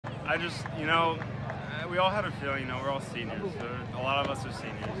I just, you know, we all had a feeling, you know, we're all seniors. So a lot of us are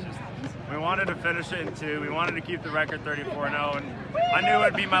seniors. Just, we wanted to finish it in 2. We wanted to keep the record 34-0, and I knew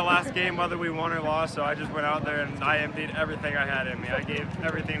it would be my last game whether we won or lost, so I just went out there and I emptied everything I had in me. I gave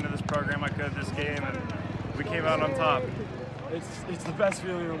everything to this program I could this game, and we came out on top. It's the best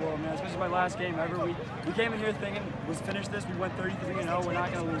feeling in the world, man. Especially my last game ever. We came in here thinking, let's finish this. We went 33-0. We're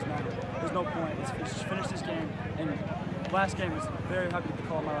not going to lose now. There's no point. Let's just finish this game. And last game was very happy to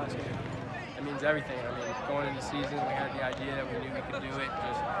call my last game. It means everything. I mean, going into the season, we had the idea that we knew we could do it.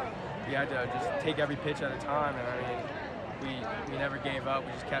 We had to just take every pitch at a time, and I mean, we never gave up.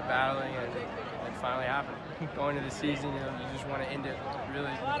 We just kept battling, and it finally happened. Going into the season, you know, you just want to end it really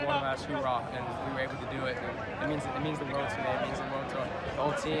with one last hoorah, and we were able to do it. And it means the world to me. It means the world to the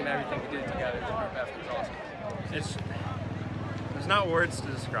whole team. Everything we did together, the group effort was awesome. There's not words to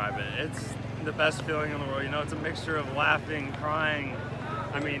describe it. It's the best feeling in the world. You know, it's a mixture of laughing, crying.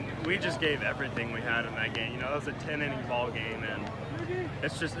 I mean, we just gave everything we had in that game. You know, that was a 10-inning ball game, and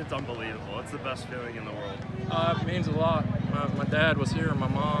it's unbelievable. It's the best feeling in the world. It means a lot. My dad was here and my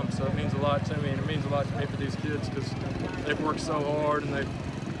mom, so it means a lot to me, and it means a lot to me for these kids because they've worked so hard and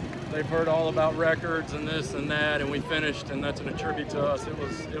they've heard all about records and this and that, and we finished, and that's a tribute to us. It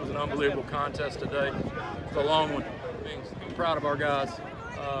was an unbelievable contest today. It's a long one. I'm proud of our guys.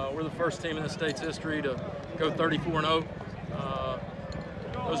 We're the first team in the state's history to go 34-0.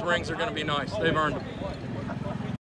 Those rings are going to be nice. They've earned them.